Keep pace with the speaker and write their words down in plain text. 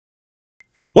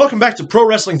Welcome back to Pro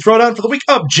Wrestling Throwdown for the week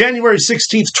of January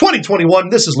 16th, 2021.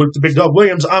 This is Luke the Big Dog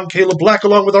Williams. I'm Caleb Black,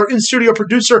 along with our in-studio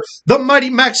producer, the mighty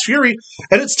Max Fury.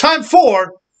 And it's time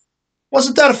for...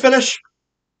 Wasn't that a finish?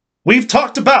 We've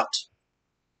talked about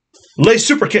Le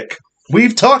Super Kick.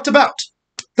 We've talked about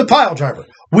the Pile Driver.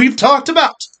 We've talked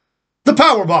about the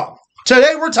Power Bomb.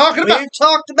 Today we're talking about... We've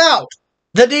talked about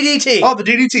the DDT. Oh, the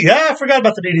DDT. Yeah, I forgot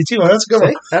about the DDT. Well, that's a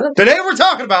good one. Today we're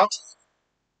talking about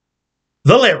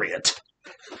the Lariat.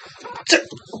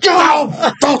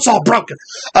 Oh, it's all broken.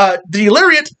 The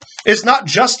Lariat is not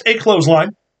just a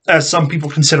clothesline, as some people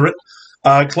consider it.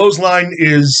 Clothesline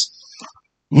is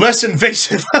less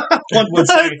invasive, one would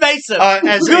say. Invasive.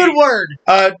 Good word.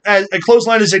 As a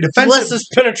clothesline is a defensive... Less is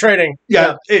penetrating.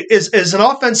 Yeah, it is an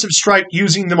offensive strike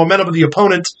using the momentum of the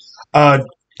opponent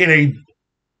in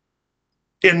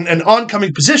an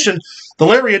oncoming position. The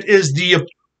Lariat is the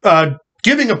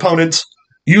giving opponent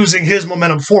using his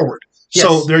momentum forward. Yes.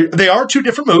 So they are two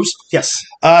different moves. Yes.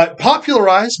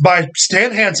 Popularized by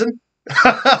Stan Hansen.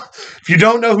 If you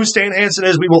don't know who Stan Hansen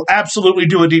is, we will absolutely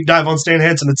do a deep dive on Stan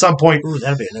Hansen at some point. Ooh,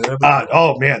 that'd be a new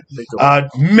oh, man.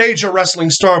 Major wrestling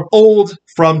star, old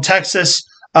from Texas,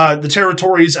 the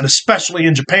territories, and especially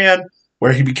in Japan,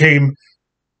 where he became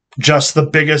just the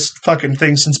biggest fucking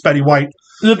thing since Betty White.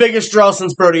 The biggest draw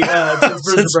since Brody.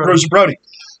 Since Bruce Brody.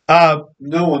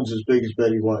 No one's as big as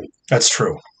Betty White. That's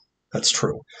true. That's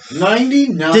true.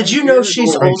 99. Did you know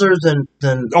she's older than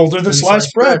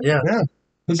sliced bread? Yeah.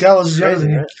 Who gallows is younger than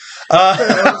you?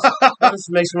 That just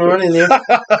makes more money than you.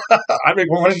 I make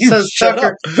more money than you. Says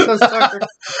Tucker.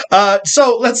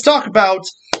 So let's talk about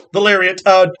the Lariat.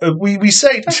 We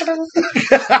say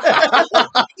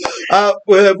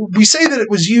we say that it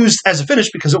was used as a finish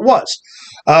because it was.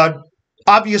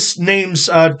 Obvious names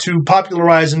to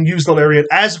popularize and use the Lariat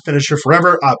as a finisher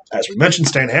forever. As we mentioned,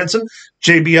 Stan Hansen,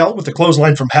 JBL with the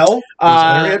clothesline from hell.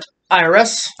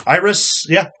 Iris,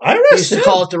 yeah, Iris. Used to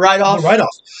call it the write-off.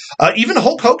 Even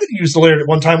Hulk Hogan used the Lariat at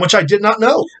one time, which I did not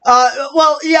know.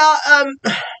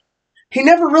 He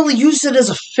never really used it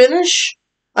as a finish.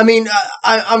 I mean,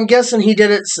 I'm guessing he did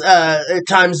it at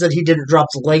times that he didn't drop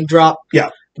the leg drop. Yeah.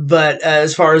 But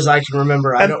as far as I can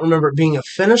remember, I don't remember it being a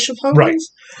finish of Hogan's.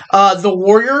 Right. The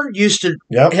Warrior used to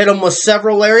hit him with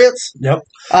several lariats. Yep.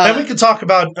 And we could talk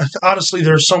about, honestly,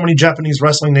 there are so many Japanese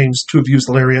wrestling names to have used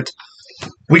the Lariat.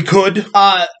 We could.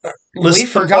 We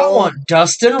forgot one.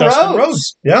 Dustin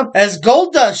Rhodes. Yeah. As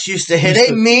Goldust used to hit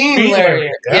a mean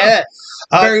lariat. Yeah.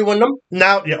 Barry Windham.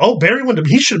 Barry Windham.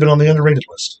 He should have been on the underrated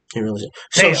list. He really did.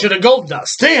 So should have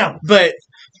Goldust. Damn. But...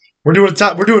 We're doing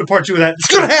a part 2 of that.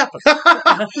 It's going to happen.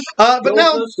 But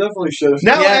now, definitely should.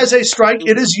 As a strike,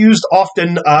 it is used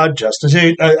often just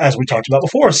as we talked about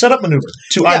before, a setup maneuver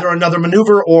to either another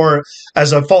maneuver or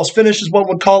as a false finish, as one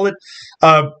would call it.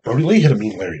 Brody Lee hit a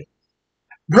mean lariat.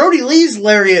 Brody Lee's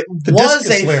lariat was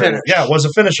a finish. Yeah, it was a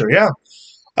finisher. Yeah.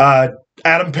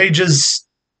 Adam Page's.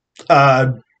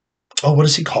 What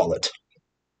does he call it?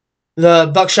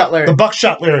 The buckshot lariat. The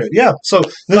buckshot lariat, yeah. So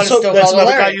that's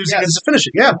another guy using it as a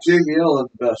finisher, yeah. JBL is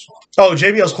the best one. Oh,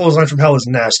 JBL's clothesline from hell is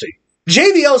nasty.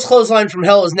 JBL's clothesline from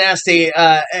hell is nasty.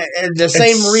 The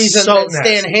same reason that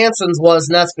Stan Hansen's was,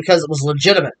 and that's because it was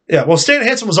legitimate. Yeah, well, Stan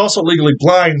Hansen was also legally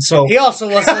blind, so... He also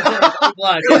was legitimately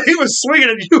blind. He was swinging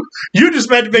at you. You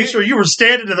just had to make sure you were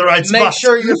standing in the right spot. Make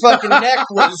sure your fucking neck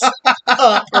was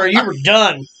up, or you were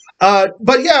done.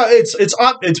 But yeah, it's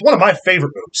one of my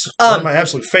favorite moves. One of my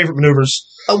absolute favorite maneuvers.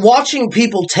 Watching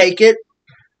people take it,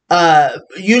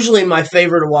 usually my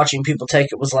favorite of watching people take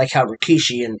it was like how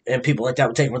Rikishi and people like that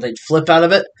would take it where they'd flip out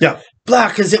of it. Yeah.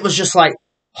 Because it was just like,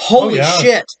 holy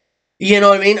shit. You know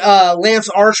what I mean? Lance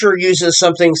Archer uses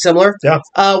something similar. Yeah.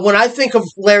 When I think of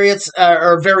lariats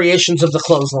or variations of the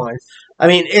clothesline, I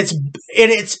mean, it's in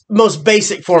its most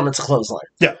basic form, it's a clothesline.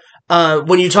 Yeah.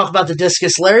 When you talk about the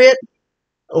discus lariat,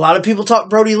 a lot of people talk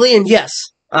Brody Lee, and yes,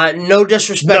 no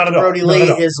disrespect to Brody Lee,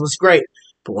 was great.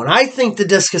 But when I think the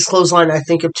discus clothesline, I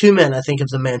think of two men. I think of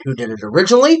the man who did it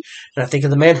originally, and I think of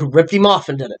the man who ripped him off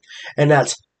and did it. And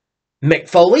that's Mick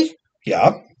Foley,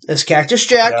 as Cactus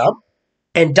Jack,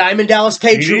 and Diamond Dallas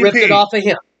Page, who ripped it off of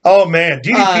him. Oh, man.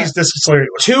 DDP's discus lariat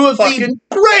was two of fucking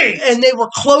great! And they were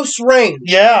close range.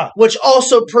 Yeah. Which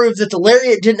also proved that the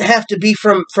lariat didn't have to be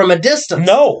from a distance.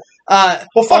 No.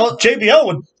 JBL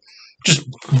would... just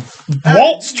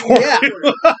waltz toward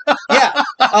you.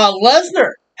 Lesnar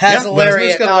has a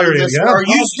lariat. Or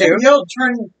used to.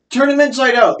 Turn him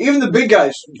inside out. Even the big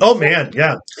guys. Oh, man,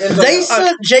 yeah. They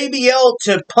sent JBL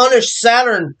to punish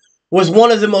Saturn was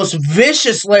one of the most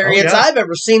vicious lariats I've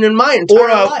ever seen in my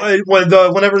entire life.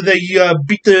 Whenever they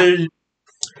beat the...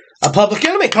 Public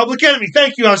Enemy. Public Enemy,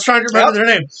 thank you. I was trying to remember their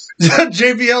name.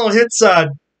 JBL hits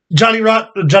Johnny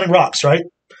Rocks, right?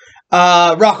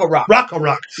 Rocco Rock. Rocco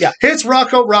Rock. Yeah. Hits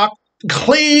Rocco Rock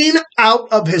clean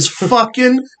out of his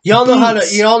fucking Y'all know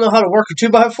boots. how to work a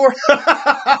 2x4?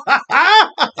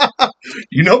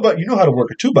 you know how to work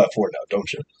a 2x4 now,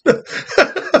 don't you?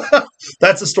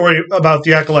 That's a story about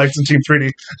the Acolytes and Team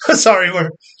 3D. Sorry,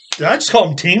 did I just call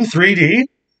them Team 3D?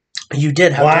 You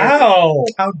did. Wow.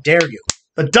 How dare you?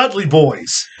 The Dudley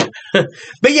Boys.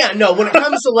 But yeah, no, when it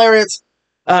comes to Lariats,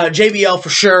 JBL for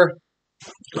sure.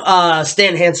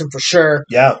 Stan Hansen for sure.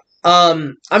 Yeah.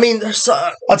 I mean, there's,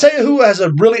 I'll tell you who has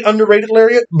a really underrated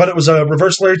lariat, but it was a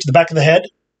reverse lariat to the back of the head.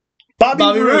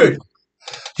 Bobby Roode.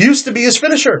 Used to be his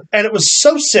finisher, and it was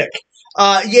so sick.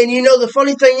 Yeah, and you know, the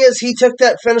funny thing is, he took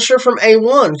that finisher from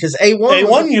A1, because A1 was the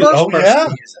first person to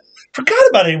use it. Forgot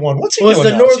about A1. What's he doing now?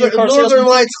 The Northern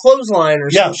Lights clothesline or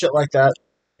some shit like that.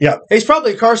 Yeah. He's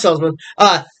probably a car salesman.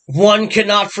 One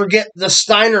cannot forget the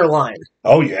Steiner line.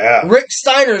 Oh, yeah. Rick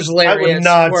Steiner's lariats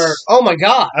were, oh my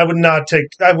God. I would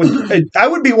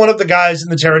be one of the guys in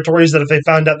the territories that if they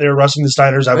found out they were wrestling the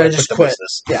Steiners, I would have just quit the quit.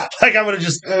 business. Yeah. Like, I would have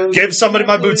just gave somebody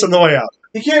my boots on the way out.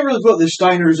 You can't really put the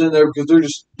Steiners in there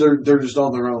because they're just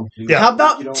on their own. Yeah. How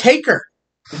about Taker?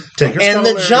 Taker's and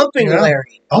the jumping lariat.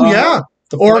 Oh, yeah.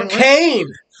 Or Kane.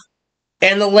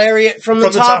 And the lariat from the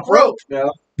top rope. Yeah.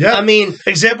 Yeah. I mean,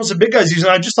 examples of big guys using.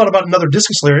 I just thought about another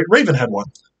discus lariat. Raven had one.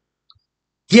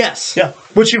 Yes. Yeah.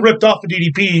 Which he ripped off the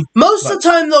DDP. Most of the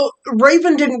time, though,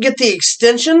 Raven didn't get the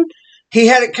extension. He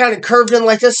had it kind of curved in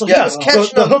like this, so he was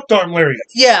catching the hooked arm lariat.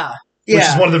 Yeah. Which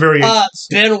is one of the variations.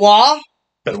 Benoit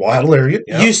had a lariat.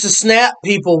 Yeah. Used to snap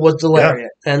people with the lariat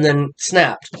and then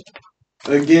snapped.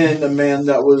 Again, a man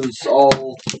that was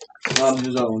all on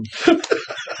his own.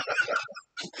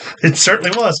 It certainly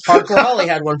was. Hardcore Holly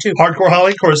had one too. Hardcore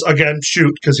Holly, of course, again,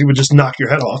 shoot, because he would just knock your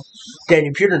head off.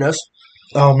 Daniel Pewter knows.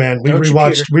 Oh man, we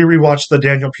rewatched the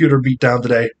Daniel Pewter beatdown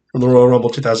today from the Royal Rumble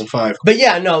 2005. But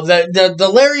yeah, no, the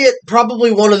lariat,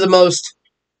 probably one of the most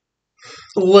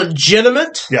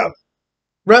legitimate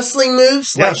wrestling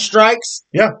moves, like strikes,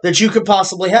 that you could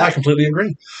possibly have. I completely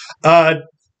agree.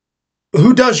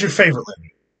 Who does your favorite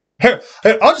lariat? Here,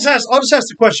 I'll just ask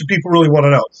the question people really want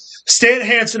to know: Stan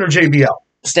Hansen or JBL?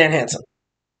 Stan Hansen.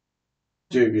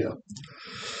 JBL.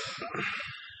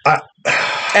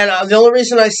 And the only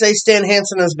reason I say Stan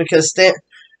Hansen is because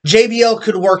JBL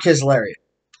could work his lariat.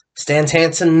 Stan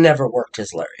Hansen never worked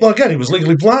his lariat. Well, again, he was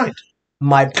legally blind.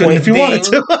 My point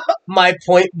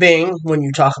being, when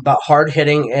you talk about hard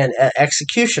hitting and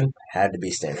execution, had to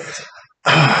be Stan Hansen.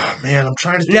 Man, I'm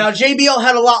trying to think. Now, JBL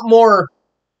had a lot more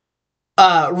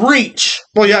reach.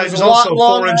 Well, yeah, he was also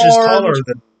 4 inches taller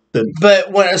than.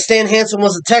 But when Stan Hansen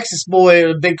was a Texas boy,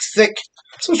 a big, thick,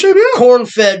 JBL.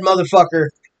 corn-fed motherfucker,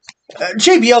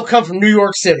 JBL come from New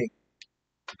York City.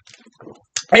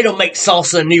 They don't make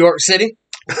salsa in New York City.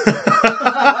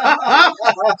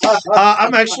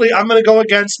 I'm going to go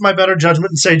against my better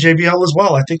judgment and say JBL as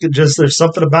well. I think there's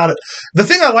something about it. The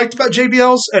thing I liked about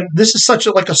JBL's, and this is such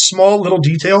a small little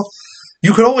detail,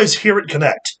 you could always hear it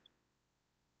connect.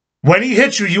 When he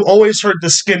hit you, you always heard the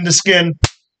skin to skin,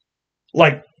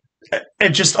 it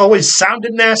just always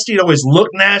sounded nasty. It always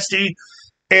looked nasty.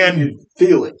 And you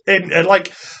feel it. And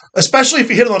especially if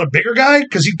you hit it on a bigger guy,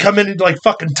 because he'd come in and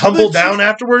fucking tumble down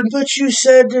afterward. But you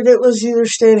said that it was either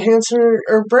Stan Hansen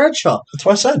or Bradshaw. That's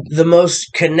what I said. The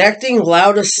most connecting,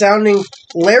 loudest sounding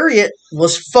lariat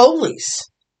was Foley's.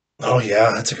 Oh,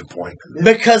 yeah, that's a good point.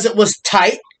 Because it was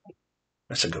tight.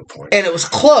 That's a good point. And it was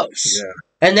close. Yeah.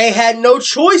 And they had no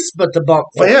choice but to bump.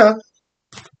 Well, yeah.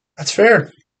 That's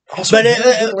fair. Also, but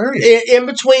in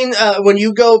between, when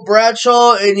you go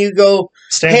Bradshaw and you go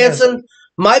Hansen,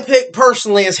 my pick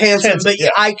personally is Hansen, but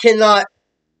I cannot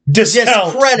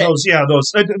discredit those.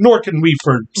 Nor can we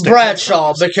for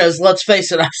Bradshaw, because let's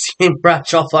face it, I've seen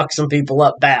Bradshaw fuck some people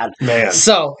up bad. Man,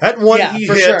 so that one he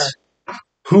hit. Sure.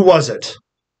 Who was it?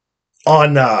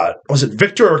 On was it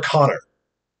Victor or Connor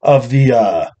of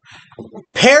the?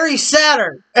 Perry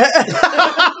Saturn.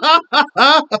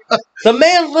 The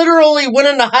man literally went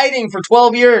into hiding for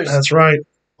 12 years. That's right.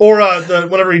 Or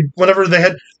whenever they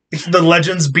had the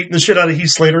legends beating the shit out of Heath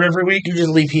Slater every week. You just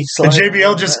leave Heath Slater. And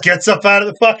JBL just gets up out of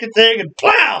the fucking thing and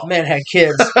plow. Man had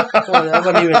kids.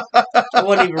 It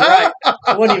wasn't even right.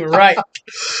 It wasn't even right.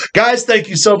 Guys, thank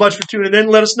you so much for tuning in.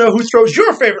 Let us know who throws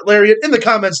your favorite lariat in the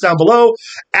comments down below.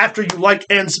 After you like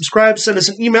and subscribe, send us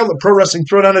an email at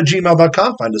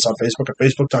prowrestlingthrowdown@gmail.com. Find us on Facebook at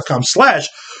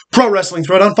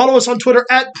facebook.com/prowrestlingthrowdown. Follow us on Twitter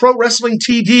at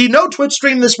prowrestlingtd. No Twitch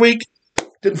stream this week.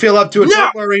 Didn't feel up to it.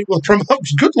 Don't worry. We'll promote.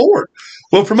 Good Lord.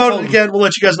 We'll promote it again. We'll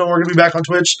let you guys know we're going to be back on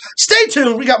Twitch. Stay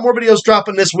tuned. We got more videos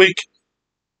dropping this week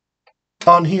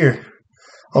on here,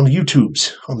 on the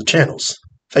YouTubes, on the channels.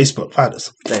 Facebook. Find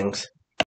us. Things.